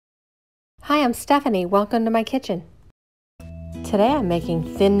Hi, I'm Stephanie. Welcome to my kitchen. Today I'm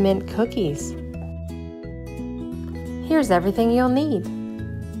making thin mint cookies. Here's everything you'll need.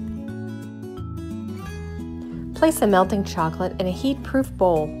 Place the melting chocolate in a heat-proof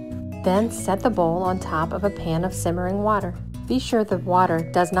bowl. Then set the bowl on top of a pan of simmering water. Be sure the water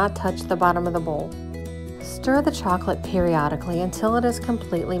does not touch the bottom of the bowl. Stir the chocolate periodically until it is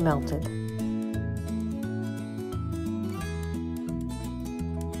completely melted.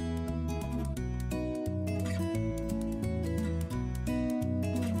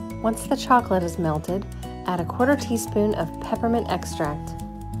 Once the chocolate is melted, add a 1/4 teaspoon of peppermint extract.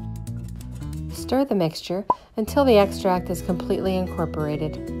 Stir the mixture until the extract is completely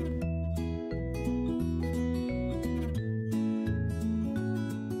incorporated.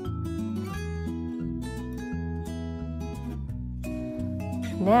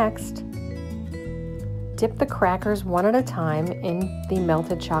 Next, dip the crackers one at a time in the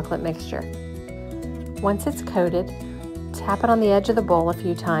melted chocolate mixture. Once it's coated, tap it on the edge of the bowl a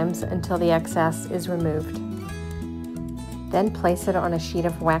few times until the excess is removed. Then place it on a sheet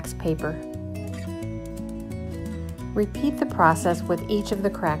of wax paper. Repeat the process with each of the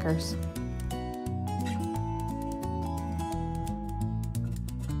crackers.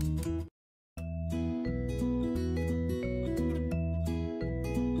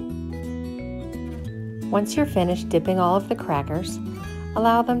 Once you're finished dipping all of the crackers,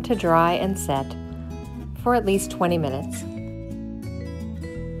 allow them to dry and set for at least 20 minutes.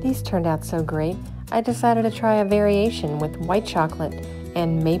 These turned out so great, I decided to try a variation with white chocolate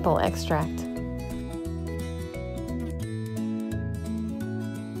and maple extract.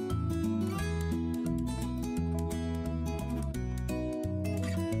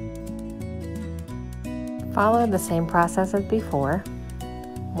 Follow the same process as before.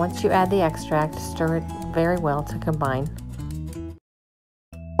 Once you add the extract, stir it very well to combine.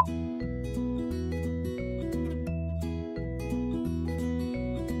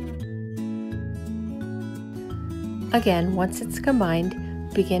 Again, once it's combined,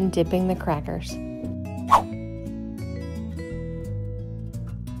 begin dipping the crackers.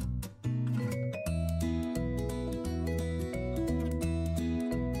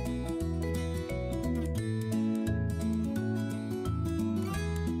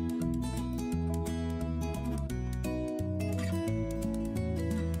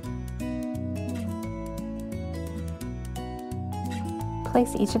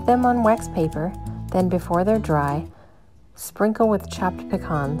 Place each of them on wax paper, then before they're dry, sprinkle with chopped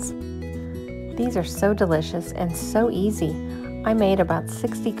pecans. These are so delicious and so easy. I made about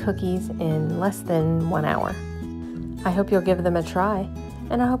 60 cookies in less than 1 hour. I hope you'll give them a try,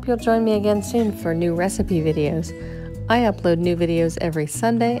 and I hope you'll join me again soon for new recipe videos. I upload new videos every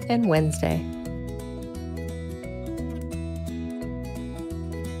Sunday and Wednesday.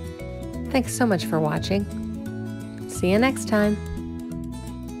 Thanks so much for watching. See you next time.